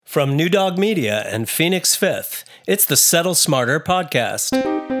From New Dog Media and Phoenix Fifth, it's the Settle Smarter podcast.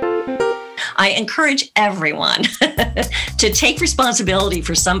 I encourage everyone to take responsibility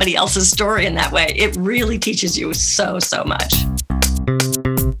for somebody else's story in that way. It really teaches you so much.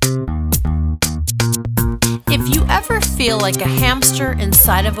 If you ever feel like a hamster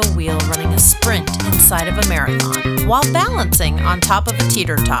inside of a wheel running a sprint inside of a marathon while balancing on top of a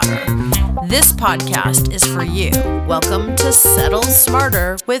teeter-totter, this podcast is for you. Welcome to Settle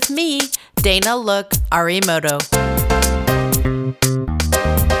Smarter with me, Dana Look Arimoto.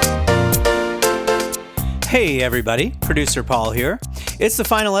 Hey everybody, Producer Paul here. It's the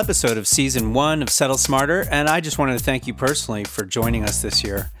final episode of Season 1 of Settle Smarter, and I just wanted to thank you personally for joining us this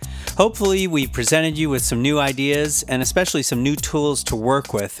year. Hopefully we've presented you with some new ideas and especially some new tools to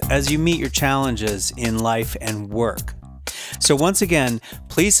work with as you meet your challenges in life and work. So once again,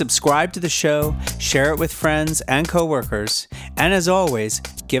 please subscribe to the show, share it with friends and coworkers, and as always,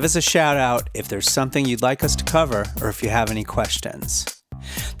 give us a shout out if there's something you'd like us to cover or if you have any questions.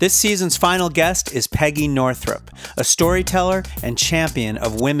 This season's final guest is Peggy Northrup, a storyteller and champion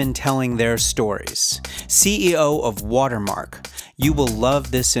of women telling their stories, CEO of Watermark. You will love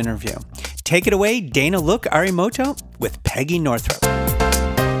this interview. Take it away, Dana Look Arimoto with Peggy Northrup.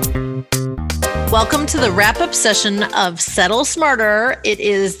 Welcome to the wrap-up session of Settle Smarter. It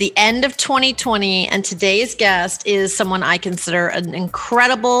is the end of 2020, and today's guest is someone I consider an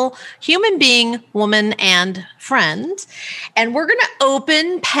incredible human being, woman, and friend. And we're going to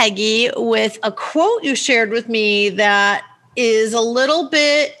open, Peggy, with a quote you shared with me that is a little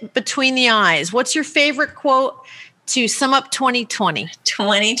bit between the eyes. What's your favorite quote to sum up 2020?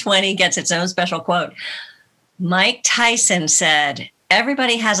 2020 gets its own special quote. Mike Tyson said,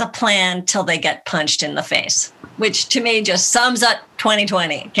 "Everybody has a plan till they get punched in the face," which to me just sums up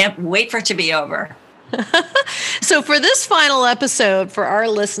 2020. Can't wait for it to be over. So for this final episode for our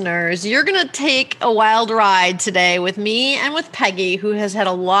listeners, you're going to take a wild ride today with me and with Peggy, who has had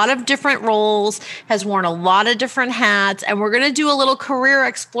a lot of different roles, has worn a lot of different hats, and we're going to do a little career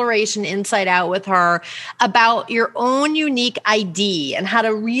exploration inside out with her about your own unique ID and how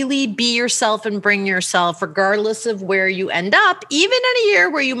to really be yourself and bring yourself regardless of where you end up, even in a year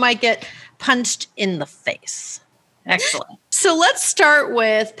where you might get punched in the face. Excellent. So let's start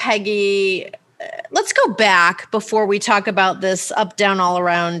with Peggy. Let's go back before we talk about this up, down, all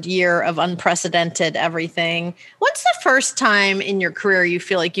around year of unprecedented everything. When's the first time in your career you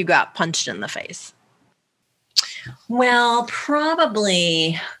feel like you got punched in the face? Well,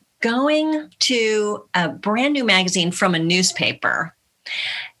 probably going to a brand new magazine from a newspaper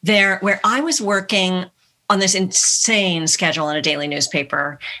there where I was working on this insane schedule in a daily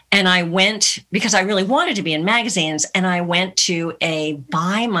newspaper. And I went, because I really wanted to be in magazines, and I went to a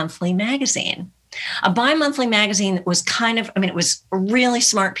bi-monthly magazine. A bi-monthly magazine was it was really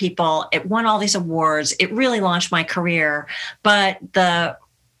smart people. It won all these awards. It really launched my career. But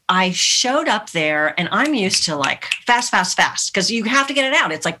I showed up there, and I'm used to like fast, because you have to get it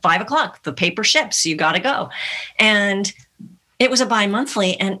out. It's like 5:00. The paper ships. You got to go. And it was a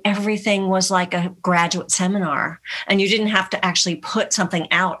bi-monthly, and everything was like a graduate seminar, and you didn't have to actually put something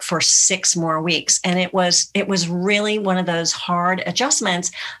out for 6 more weeks. And it was really one of those hard adjustments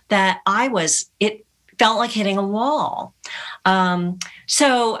that it felt like hitting a wall.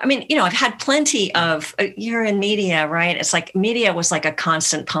 So, I've had plenty of, you're in media, right? It's like media was like a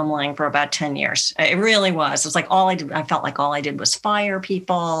constant pummeling for about 10 years. It really was. It was like I felt like all I did was fire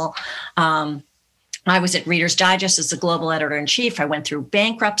people. I was at Reader's Digest as the global editor-in-chief. I went through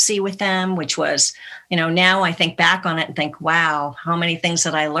bankruptcy with them, which was, now I think back on it and think, wow, how many things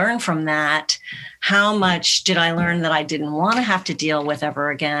did I learn from that? How much did I learn that I didn't want to have to deal with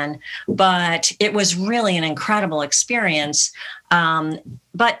ever again? But it was really an incredible experience.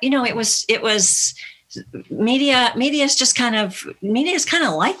 But it was media is kind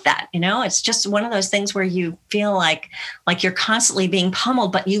of like that. It's just one of those things where you feel like you're constantly being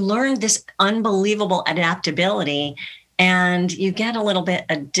pummeled, but you learn this unbelievable adaptability, and you get a little bit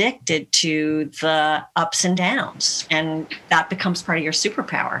addicted to the ups and downs, and that becomes part of your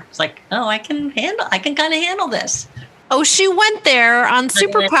superpower. It's like, oh, I can kind of handle this. Oh, she went there on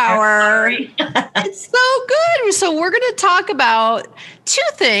superpower. It's so good. So we're going to talk about 2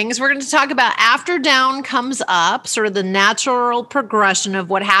 things. We're going to talk about after down comes up, sort of the natural progression of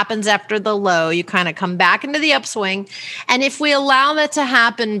what happens after the low. You kind of come back into the upswing. And if we allow that to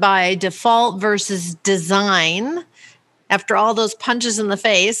happen by default versus design, after all those punches in the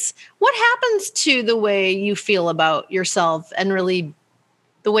face, what happens to the way you feel about yourself and really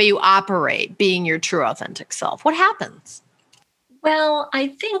the way you operate, being your true authentic self? What happens? Well, I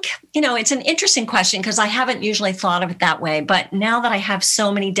think, it's an interesting question because I haven't usually thought of it that way. But now that I have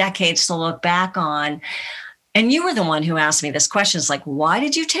so many decades to look back on, and you were the one who asked me this question, it's like, why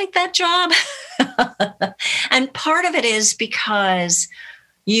did you take that job? And part of it is because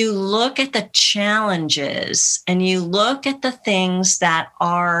you look at the challenges and you look at the things that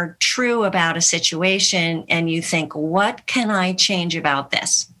are true about a situation and you think, what can I change about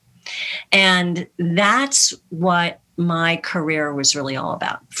this? And that's what my career was really all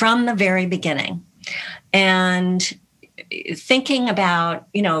about from the very beginning. And thinking about,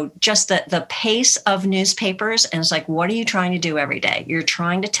 just the pace of newspapers. And it's like, what are you trying to do every day? You're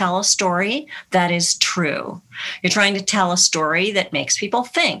trying to tell a story that is true. You're trying to tell a story that makes people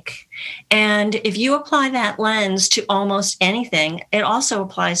think. And if you apply that lens to almost anything, it also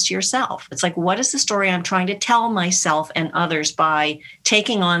applies to yourself. It's like, what is the story I'm trying to tell myself and others by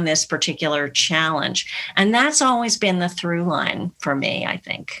taking on this particular challenge? And that's always been the through line for me, I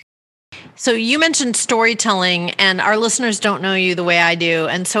think. So you mentioned storytelling, and our listeners don't know you the way I do.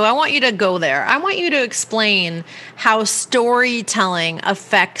 And so I want you to go there. I want you to explain how storytelling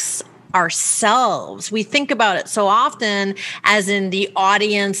affects ourselves. We think about it so often as in the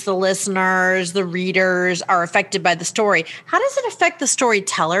audience, the listeners, the readers are affected by the story. How does it affect the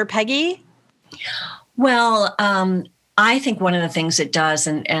storyteller, Peggy? Well, I think one of the things it does,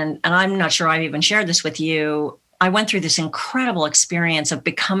 and I'm not sure I've even shared this with you, I went through this incredible experience of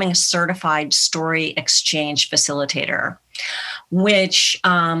becoming a certified story exchange facilitator, which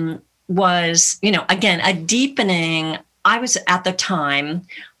was, again, a deepening. I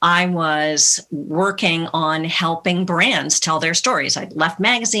was working on helping brands tell their stories. I left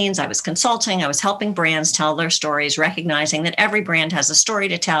magazines, I was consulting, I was helping brands tell their stories, recognizing that every brand has a story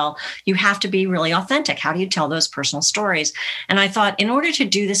to tell. You have to be really authentic. How do you tell those personal stories? And I thought, in order to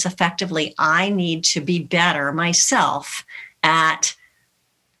do this effectively, I need to be better myself at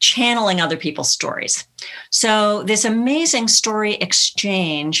channeling other people's stories. So this amazing story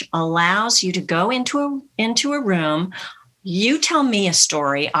exchange allows you to go into a room. You tell me a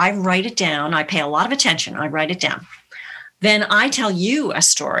story. I write it down. I pay a lot of attention. I write it down. Then I tell you a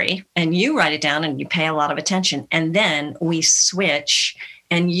story and you write it down and you pay a lot of attention. And then we switch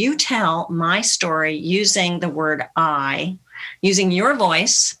and you tell my story using the word I, using your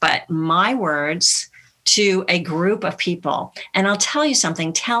voice, but my words, to a group of people. And I'll tell you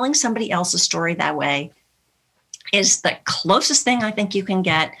something, telling somebody else's story that way is the closest thing I think you can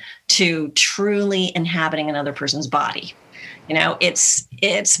get to truly inhabiting another person's body.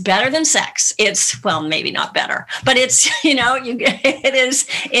 It's better than sex. Well, maybe not better, but it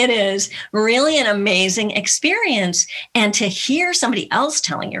is really an amazing experience. And to hear somebody else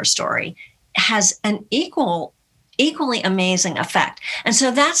telling your story has an equally amazing effect. And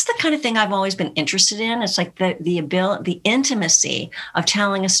so that's the kind of thing I've always been interested in. It's like the ability, the intimacy of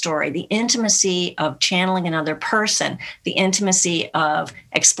telling a story, the intimacy of channeling another person, the intimacy of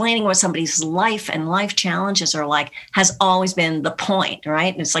explaining what somebody's life and life challenges are like has always been the point,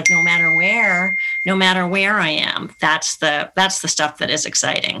 right? And it's like no matter where I am, that's the stuff that is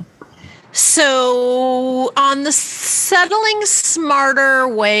exciting. So on the Settling Smarter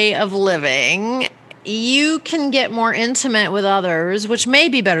way of living, you can get more intimate with others, which may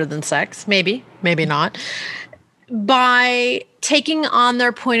be better than sex, maybe not, by taking on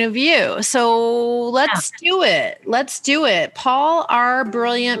their point of view. So let's do it. Paul, our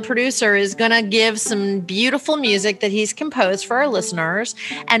brilliant producer, is going to give some beautiful music that he's composed for our listeners.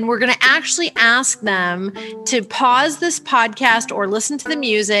 And we're going to actually ask them to pause this podcast or listen to the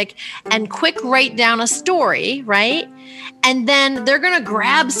music and quick write down a story, right? And then they're going to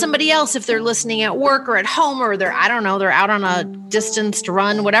grab somebody else if they're listening at work or at home, or they're out on a distanced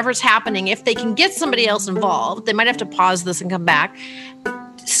run, whatever's happening. If they can get somebody else involved, they might have to pause this and come back,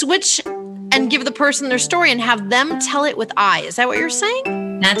 switch and give the person their story and have them tell it with I. Is that what you're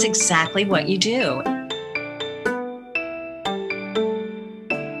saying? That's exactly what you do.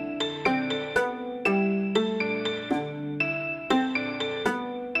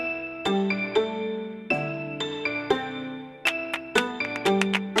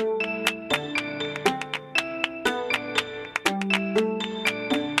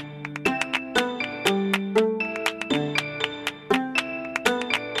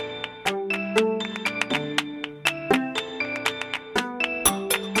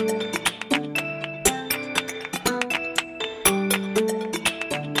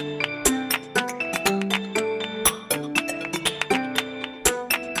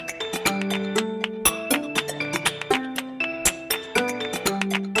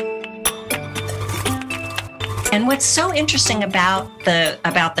 And what's so interesting about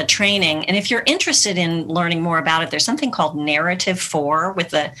the training, and if you're interested in learning more about it, there's something called Narrative 4 with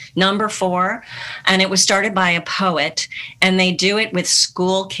the number 4, and it was started by a poet, and they do it with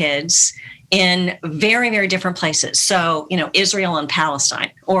school kids in very, very different places. So, Israel and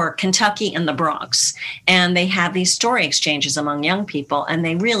Palestine, or Kentucky and the Bronx. And they have these story exchanges among young people, and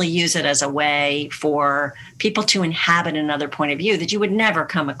they really use it as a way for people to inhabit another point of view that you would never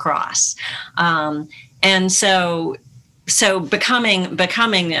come across. And so becoming a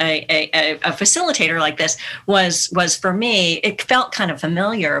facilitator like this was for me, it felt kind of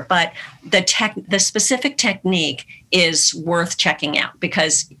familiar, but the specific technique is worth checking out,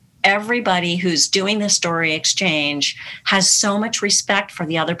 because everybody who's doing the story exchange has so much respect for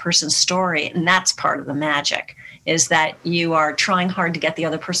the other person's story. And that's part of the magic, is that you are trying hard to get the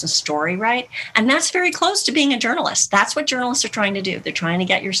other person's story right. And that's very close to being a journalist. That's what journalists are trying to do. They're trying to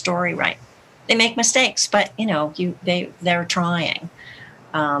get your story right. They make mistakes, but they're trying.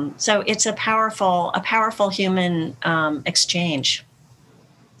 So it's a powerful human exchange.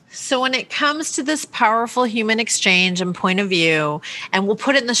 So when it comes to this powerful human exchange and point of view, and we'll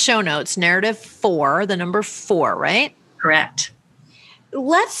put it in the show notes, Narrative 4, the number 4, right? Correct.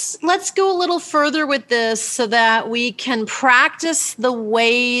 Let's go a little further with this so that we can practice the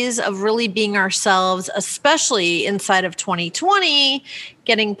ways of really being ourselves, especially inside of 2020,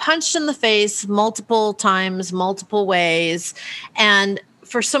 getting punched in the face multiple times, multiple ways. And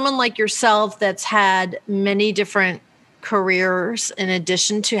for someone like yourself that's had many different careers in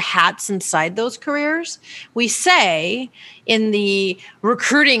addition to hats inside those careers, we say in the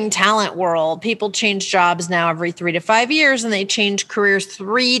recruiting talent world, people change jobs now every 3 to 5 years, and they change careers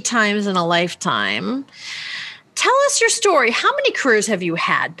 3 times in a lifetime. Tell us your story. How many careers have you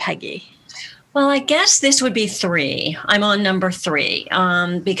had, Peggy? Well, I guess this would be 3. I'm on number 3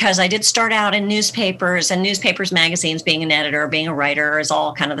 because I did start out in newspapers, and newspapers, magazines, being an editor, being a writer is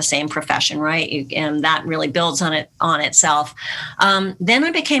all kind of the same profession, right? And that really builds on itself. Then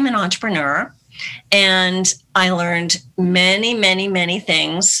I became an entrepreneur, and I learned many, many, many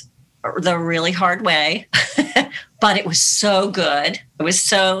things the really hard way, but it was so good. It was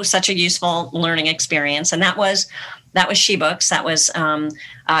such a useful learning experience, and that was SheBooks. That was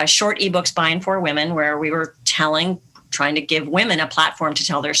short ebooks by and for women, where we were trying to give women a platform to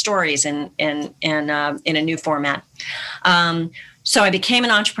tell their stories in a new format. So I became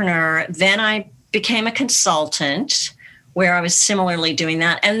an entrepreneur. Then I became a consultant, where I was similarly doing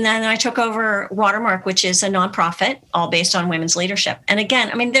that. And then I took over Watermark, which is a nonprofit, all based on women's leadership. And again,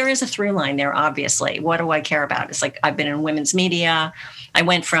 I mean, there is a through line there, obviously. What do I care about? It's like I've been in women's media. I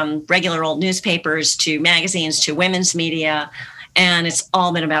went from regular old newspapers to magazines to women's media, and it's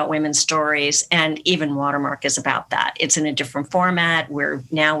all been about women's stories. And even Watermark is about that. It's in a different format, where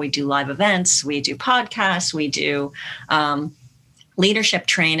now we do live events, we do podcasts, we do leadership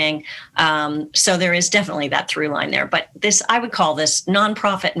training. So there is definitely that through line there. But I would call this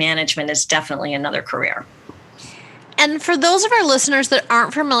nonprofit management is definitely another career. And for those of our listeners that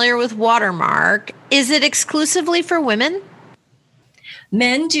aren't familiar with Watermark, is it exclusively for women?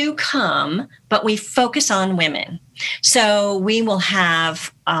 Men do come, but we focus on women. So we will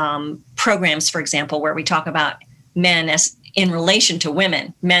have programs, for example, where we talk about men as in relation to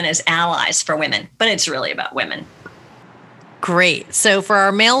women, men as allies for women, but it's really about women. Great. So for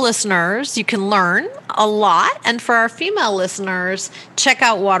our male listeners, you can learn a lot. And for our female listeners, check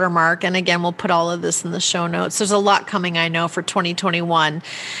out Watermark. And again, we'll put all of this in the show notes. There's a lot coming, I know, for 2021.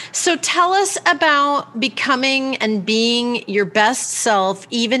 So tell us about becoming and being your best self,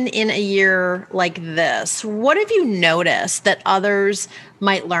 even in a year like this. What have you noticed that others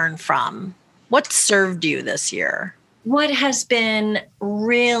might learn from? What served you this year? What has been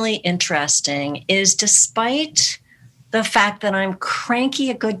really interesting is, despite the fact that I'm cranky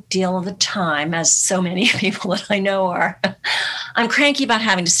a good deal of the time, as so many people that I know are, I'm cranky about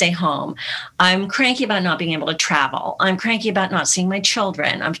having to stay home. I'm cranky about not being able to travel. I'm cranky about not seeing my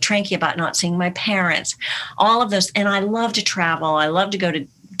children. I'm cranky about not seeing my parents, all of those. And I love to travel. I love to go to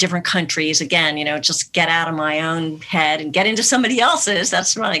different countries. Again, just get out of my own head and get into somebody else's.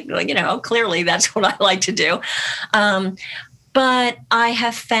 That's like, clearly that's what I like to do. But I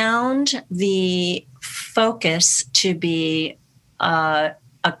have found the focus to be a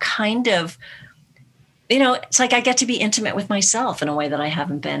kind of, it's like I get to be intimate with myself in a way that I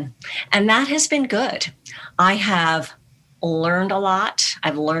haven't been. And that has been good. I have learned a lot.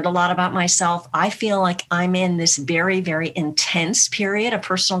 I've learned a lot about myself. I feel like I'm in this very, very intense period of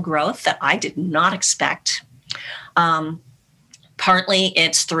personal growth that I did not expect. Partly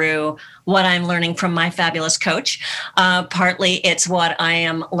it's through what I'm learning from my fabulous coach. Partly it's what I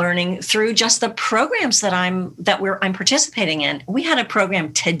am learning through just the programs that I'm participating in. We had a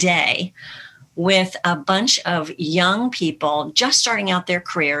program today with a bunch of young people just starting out their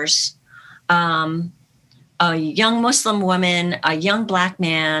careers. A young Muslim woman, a young Black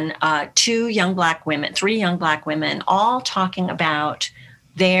man, 2 young Black women, 3 young Black women, all talking about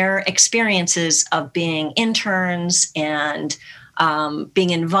their experiences of being interns and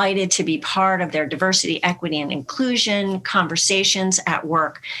being invited to be part of their diversity, equity, and inclusion conversations at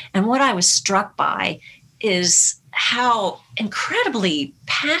work. And what I was struck by is how incredibly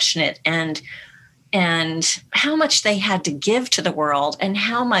passionate and how much they had to give to the world, and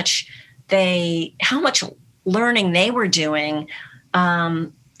how much learning they were doing.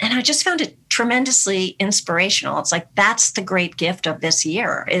 And I just found it tremendously inspirational. It's like, that's the great gift of this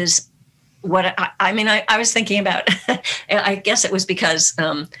year, is what I was thinking about. I guess it was because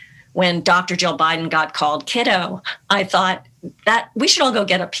when Dr. Jill Biden got called kiddo, I thought that we should all go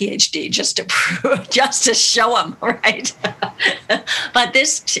get a PhD just to show them, right? But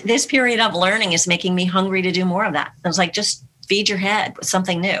this period of learning is making me hungry to do more of that. I was like, just feed your head with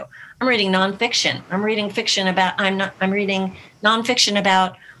something new. I'm reading nonfiction. I'm reading nonfiction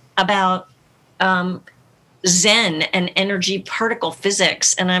about Zen and energy particle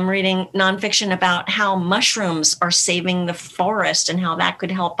physics. And I'm reading nonfiction about how mushrooms are saving the forest and how that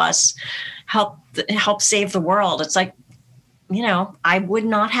could help save the world. It's like, I would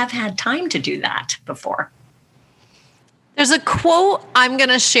not have had time to do that before. There's a quote I'm going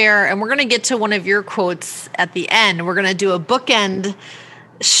to share, and we're going to get to one of your quotes at the end. We're going to do a bookend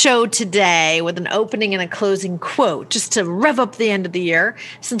show today with an opening and a closing quote, just to rev up the end of the year,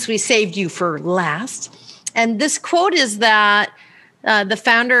 since we saved you for last. And this quote is that the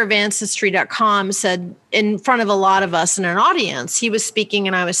founder of Ancestry.com said in front of a lot of us in an audience. He was speaking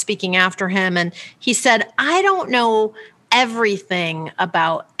and I was speaking after him. And he said, I don't know everything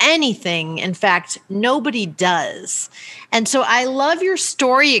about anything. In fact, nobody does. And so I love your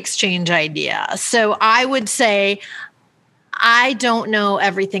story exchange idea. So I would say, I don't know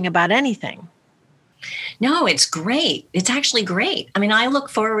everything about anything. No, it's great. It's actually great. I mean, I look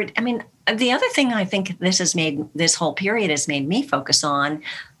forward. I mean, the other thing I think this whole period has made me focus on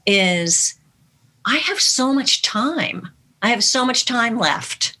is I have so much time. I have so much time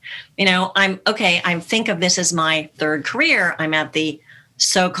left. I think of this as my third career. I'm at the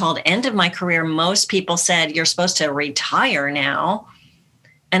so-called end of my career. Most people said, you're supposed to retire now.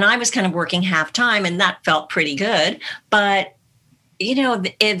 And I was kind of working half time, and that felt pretty good. But,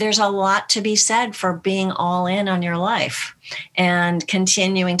 there's a lot to be said for being all in on your life and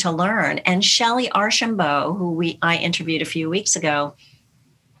continuing to learn. And Shelley Archambault, who I interviewed a few weeks ago,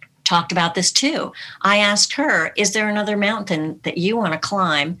 talked about this too. I asked her, is there another mountain that you want to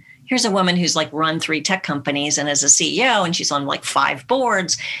climb? Here's a woman who's run 3 tech companies and is a CEO, and she's on 5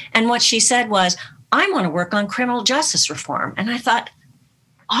 boards. And what she said was, I want to work on criminal justice reform. And I thought,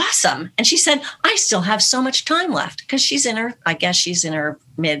 awesome. And she said, I still have so much time left, because she's in her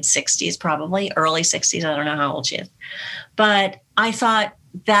mid 60s, probably early 60s. I don't know how old she is. But I thought,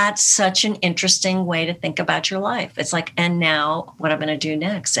 that's such an interesting way to think about your life. It's like, and now what I'm going to do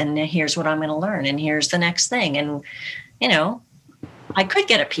next, and here's what I'm going to learn, and here's the next thing. And, I could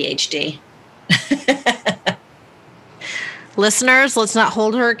get a PhD. Listeners, let's not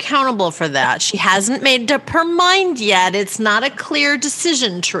hold her accountable for that. She hasn't made up her mind yet. It's not a clear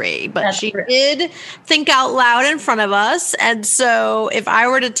decision tree, but that's she true. Did think out loud in front of us. And so if I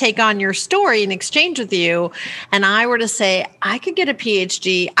were to take on your story and exchange with you, and I were to say, I could get a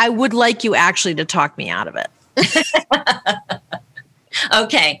PhD, I would like you actually to talk me out of it.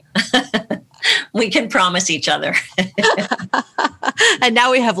 Okay. We can promise each other. And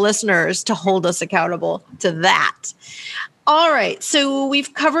now we have listeners to hold us accountable to that. All right. So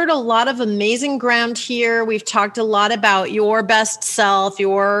we've covered a lot of amazing ground here. We've talked a lot about your best self,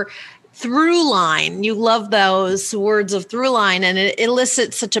 your through line. You love those words of through line, and it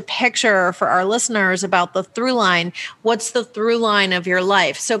elicits such a picture for our listeners about the through line. What's the through line of your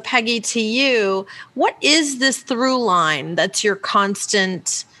life? So Peggy, to you, what is this through line that's your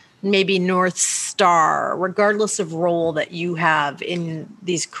constant, maybe North Star, regardless of role that you have in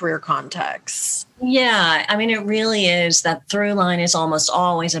these career contexts? Yeah, I mean, it really is. That through line is almost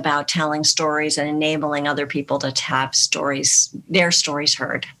always about telling stories and enabling other people to have their stories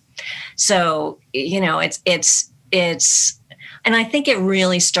heard. So, it's And I think it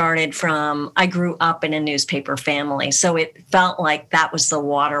really started from, I grew up in a newspaper family. So it felt like that was the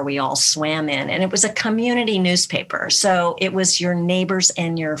water we all swam in. And it was a community newspaper. So it was your neighbors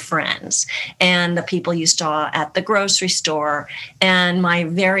and your friends and the people you saw at the grocery store. And my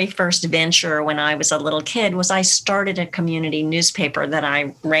very first venture when I was a little kid was I started a community newspaper that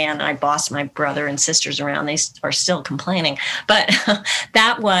I ran. I bossed my brother and sisters around. They are still complaining. But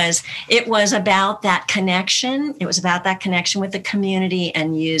it was about that connection. It was about that connection with the community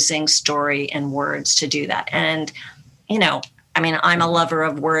and using story and words to do that. And, I'm a lover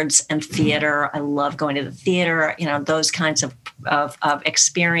of words and theater. I love going to the theater. Those kinds of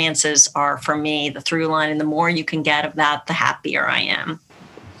experiences are, for me, the through line. And the more you can get of that, the happier I am.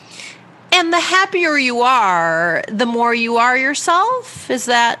 And the happier you are, the more you are yourself. Is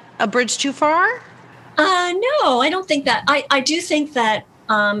that a bridge too far? No, I don't think that. I do think that,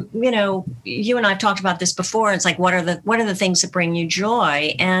 you and I have talked about this before. It's like, what are the things that bring you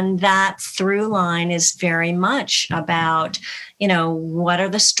joy? And that through line is very much about, what are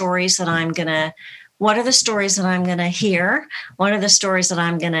the stories that I'm going to hear? What are the stories that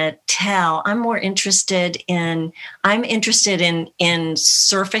I'm going to tell? I'm interested in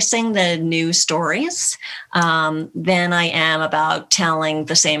surfacing the new stories than I am about telling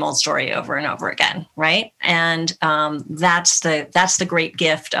the same old story over and over again, right? And that's the great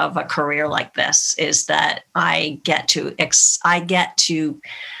gift of a career like this, is that I get to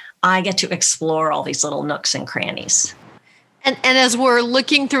explore all these little nooks and crannies. And as we're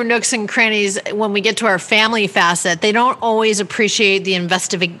looking through nooks and crannies, when we get to our family facet, they don't always appreciate the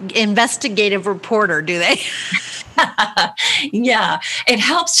investigative reporter, do they? Yeah, it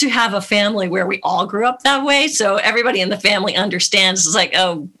helps to have a family where we all grew up that way. So everybody in the family understands. It's like,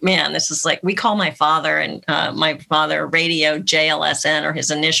 oh man, this is like, we call my father radio JLSN, or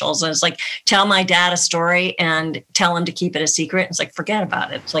his initials. And it's like, tell my dad a story and tell him to keep it a secret. It's like, forget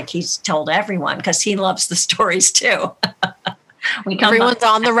about it. It's like, he's told everyone because he loves the stories too. Everyone's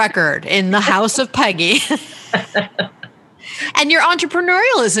on the record in the house of Peggy. And your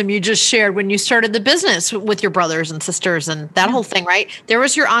entrepreneurialism you just shared when you started the business with your brothers and sisters and that whole thing, right? There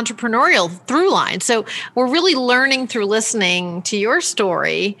was your entrepreneurial through line. So we're really learning through listening to your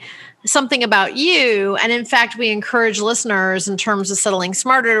story something about you. And in fact, we encourage listeners in terms of settling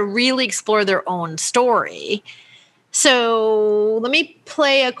smarter to really explore their own story. So let me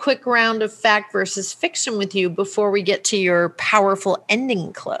play a quick round of fact versus fiction with you before we get to your powerful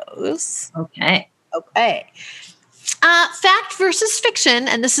ending close. Okay. Fact versus fiction,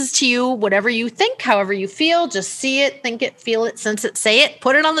 and this is to you, whatever you think, however you feel, just see it, think it, feel it, sense it, say it,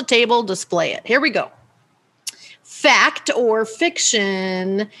 put it on the table, display it. Here we go. Fact or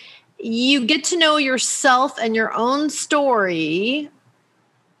fiction, you get to know yourself and your own story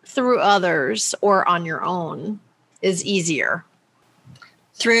through others or on your own is easier.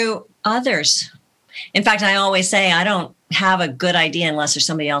 Through others. In fact, I always say I don't have a good idea unless there's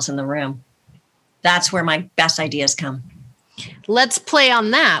somebody else in the room. That's where my best ideas come. Let's play on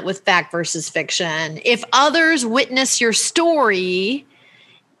that with fact versus fiction. If others witness your story,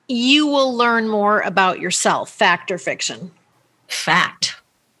 you will learn more about yourself. Fact or fiction? Fact.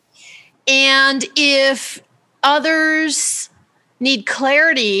 And if others need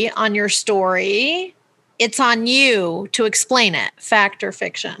clarity on your story, it's on you to explain it. Fact or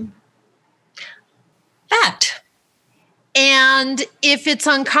fiction? Fact. And if it's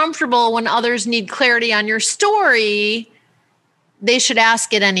uncomfortable when others need clarity on your story, they should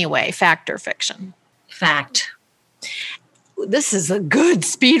ask it anyway. Fact or fiction? Fact. This is a good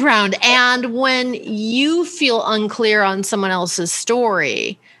speed round. And when you feel unclear on someone else's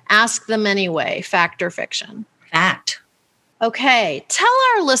story, ask them anyway. Fact or fiction? Fact. Okay. Tell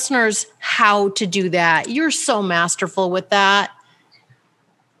our listeners how to do that. You're so masterful with that.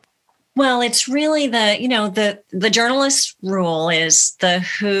 Well, it's really the journalist rule is the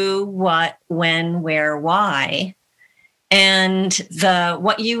who, what, when, where, why. And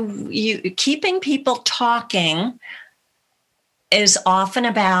what you keeping people talking is often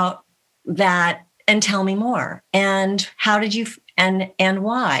about that. And tell me more. And how did you, and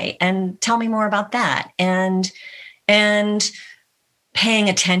why, and tell me more about that. And paying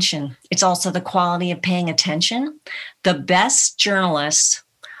attention. It's also the quality of paying attention. The best journalists,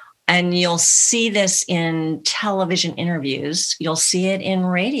 and you'll see this in television interviews, you'll see it in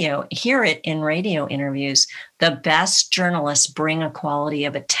radio, hear it in radio interviews. The best journalists bring a quality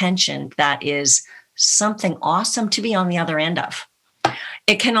of attention that is something awesome to be on the other end of.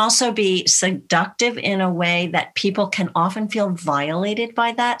 It can also be seductive in a way that people can often feel violated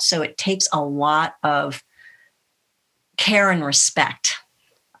by that. So it takes a lot of care and respect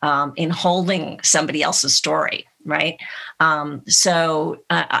in holding somebody else's story. right? I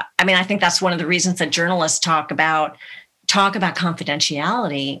think that's one of the reasons that journalists talk about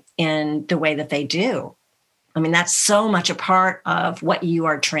confidentiality in the way that they do. I mean, that's so much a part of what you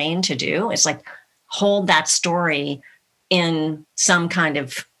are trained to do. It's like hold that story in some kind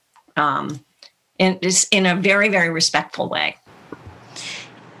of in a very, very respectful way.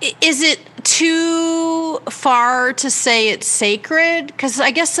 Is it too far to say it's sacred? Because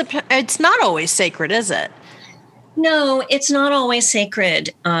I guess it's not always sacred, is it? No, it's not always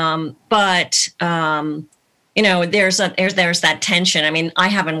sacred. But there's that tension. I mean, I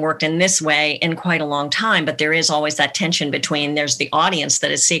haven't worked in this way in quite a long time, but there is always that tension between there's the audience that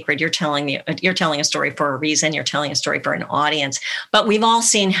is sacred. You're telling a story for a reason. You're telling a story for an audience. But we've all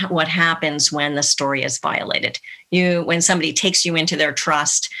seen what happens when the story is violated. When somebody takes you into their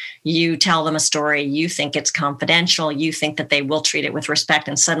trust, you tell them a story, you think it's confidential, you think that they will treat it with respect,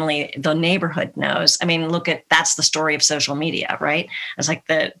 and suddenly the neighborhood knows. I mean, that's the story of social media, right? It's like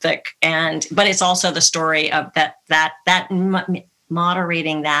but it's also the story of that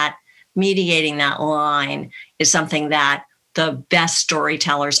moderating that, mediating that line is something that the best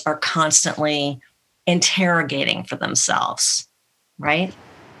storytellers are constantly interrogating for themselves, right?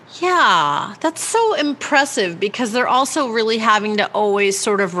 Yeah, that's so impressive because they're also really having to always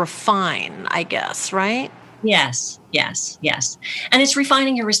sort of refine, I guess, right? Yes. And it's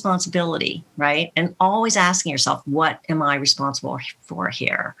refining your responsibility, right? And always asking yourself, what am I responsible for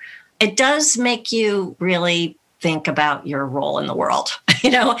here? It does make you really think about your role in the world.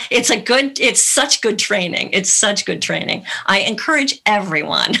 It's such good training. It's such good training. I encourage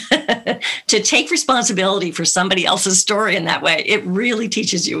everyone to take responsibility for somebody else's story in that way. It really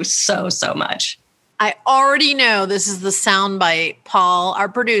teaches you so much. I already know this is the soundbite Paul, our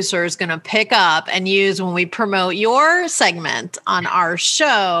producer, is going to pick up and use when we promote your segment on our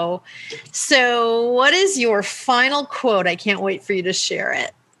show. So what is your final quote? I can't wait for you to share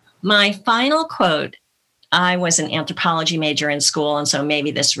it. My final quote, I was an anthropology major in school, and so maybe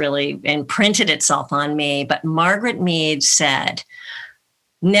this really imprinted itself on me, but Margaret Mead said,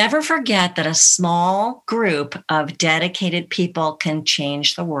 "Never forget that a small group of dedicated people can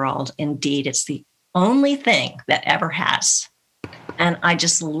change the world. Indeed, it's the only thing that ever has." And I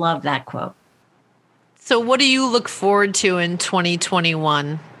just love that quote. So what do you look forward to in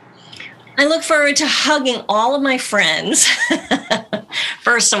 2021? I look forward to hugging all of my friends.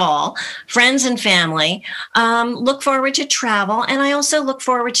 First of all, friends and family. Look forward to travel. And I also look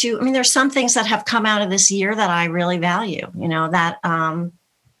forward to, there's some things that have come out of this year that I really value,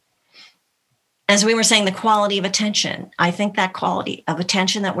 as we were saying, the quality of attention. I think that quality of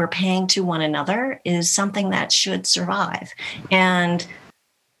attention that we're paying to one another is something that should survive. And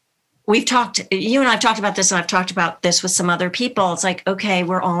you and I have talked about this, and I've talked about this with some other people. It's like, okay,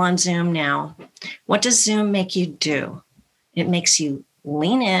 we're all on Zoom now. What does Zoom make you do? It makes you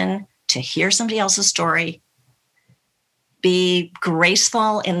lean in to hear somebody else's story, be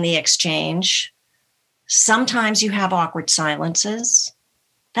graceful in the exchange. Sometimes you have awkward silences.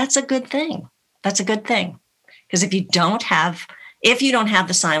 That's a good thing. Because if you don't have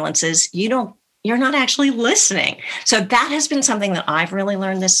the silences, you're not actually listening. So that has been something that I've really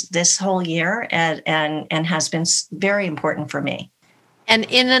learned this whole year and has been very important for me. And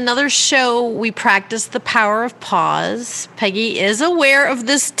in another show, we practice the power of pause. Peggy is aware of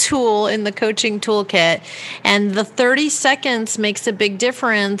this tool in the coaching toolkit, and the 30 seconds makes a big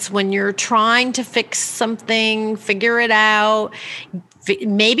difference when you're trying to fix something, figure it out.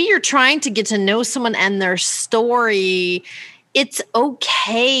 Maybe you're trying to get to know someone and their story. It's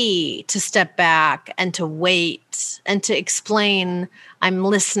okay to step back and to wait and to explain, I'm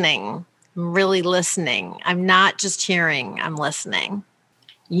listening. I'm really listening. I'm not just hearing, I'm listening.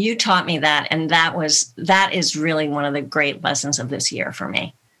 You taught me that, and that is really one of the great lessons of this year for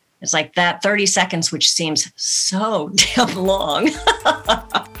me. It's like that 30 seconds, which seems so damn long.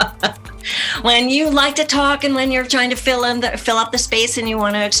 When you like to talk and when you're trying to fill up the space and you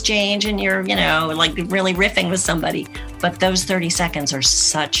want to exchange and you're, like really riffing with somebody. But those 30 seconds are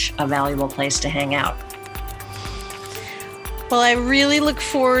such a valuable place to hang out. Well, I really look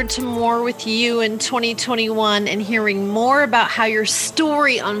forward to more with you in 2021 and hearing more about how your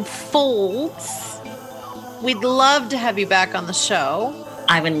story unfolds. We'd love to have you back on the show.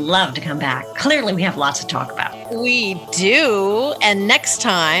 I would love to come back. Clearly, we have lots to talk about. We do. And next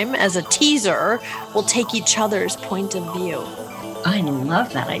time, as a teaser, we'll take each other's point of view. I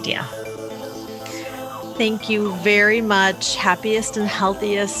love that idea. Thank you very much. Happiest and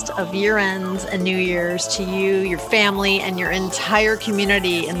healthiest of year ends and New Year's to you, your family, and your entire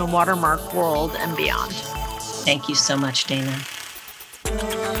community in the Watermark world and beyond. Thank you so much, Dana.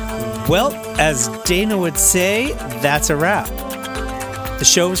 Well, as Dana would say, that's a wrap. The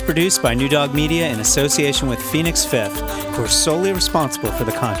show was produced by New Dog Media in association with Phoenix Fifth, who are solely responsible for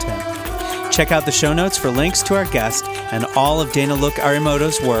the content. Check out the show notes for links to our guest and all of Dana Look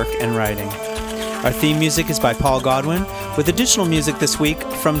Arimoto's work and writing. Our theme music is by Paul Godwin, with additional music this week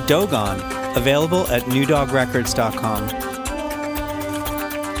from Dogon, available at newdogrecords.com.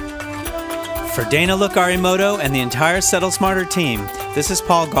 For Dana Look Arimoto and the entire Settle Smarter team, this is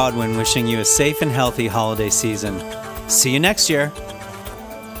Paul Godwin wishing you a safe and healthy holiday season. See you next year.